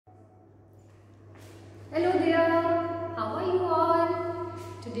Hello there, how are you all?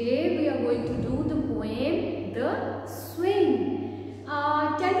 Today we are going to do the poem The Swing.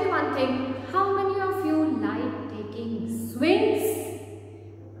 Tell me one thing, how many of you like taking swings?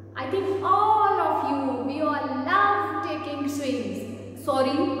 I think all of you, we all love taking swings.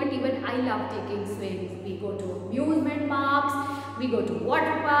 Sorry, but even I love taking swings. We go to amusement parks, we go to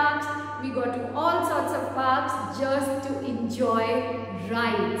water parks, we go to all sorts of parks just to enjoy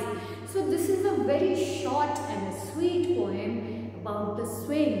rides. So this is a very short and a sweet poem about the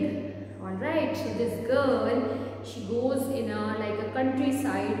swing. Alright, so this girl, she goes in a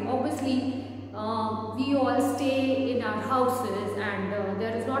countryside. Obviously, we all stay in our houses and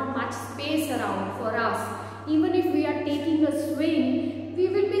there is not much space around for us. Even if we are taking a swing, we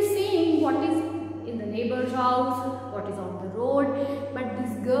will be seeing what is in the neighbor's house, what is on the road. But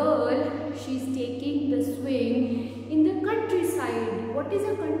this girl, she's taking the swing in the countryside. What is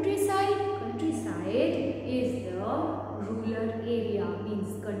a countryside? Countryside is the rural area.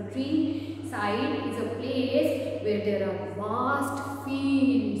 Means countryside is a place where there are vast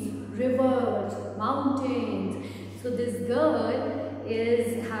fields, rivers, mountains. So this girl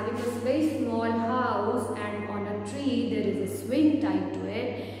is having a very small house and on a tree there is a swing tied to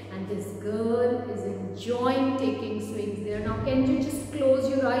it, and this girl is enjoying taking swings there. Now can you just close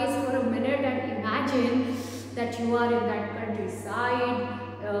your eyes for a minute and imagine that you are in that countryside,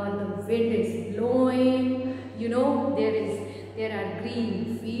 the wind is blowing, you know, there are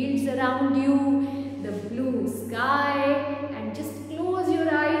green fields around you, the blue sky, and just close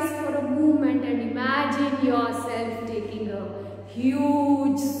your eyes for a moment and imagine yourself taking a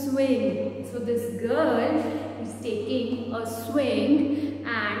huge swing. So this girl is taking a swing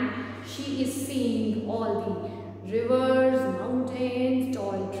and she is seeing all the rivers, mountains,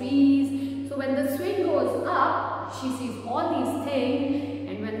 tall trees. So when the swing goes up, she sees all these things,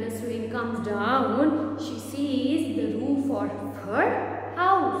 and when the swing comes down, she sees the roof of her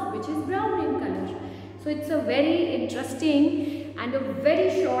house, which is brown in color. So it's a very interesting and a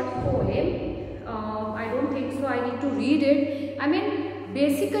very short poem. I don't think so I need to read it. I mean,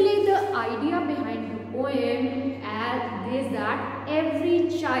 basically the idea behind the poem is that every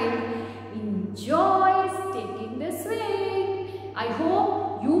child enjoys taking the swing. I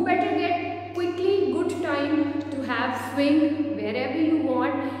hope you better get quickly good time to have swing wherever you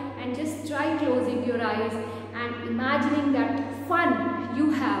want, and just try closing your eyes and imagining that fun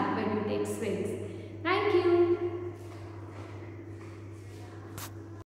you have when you take swings. Thank you.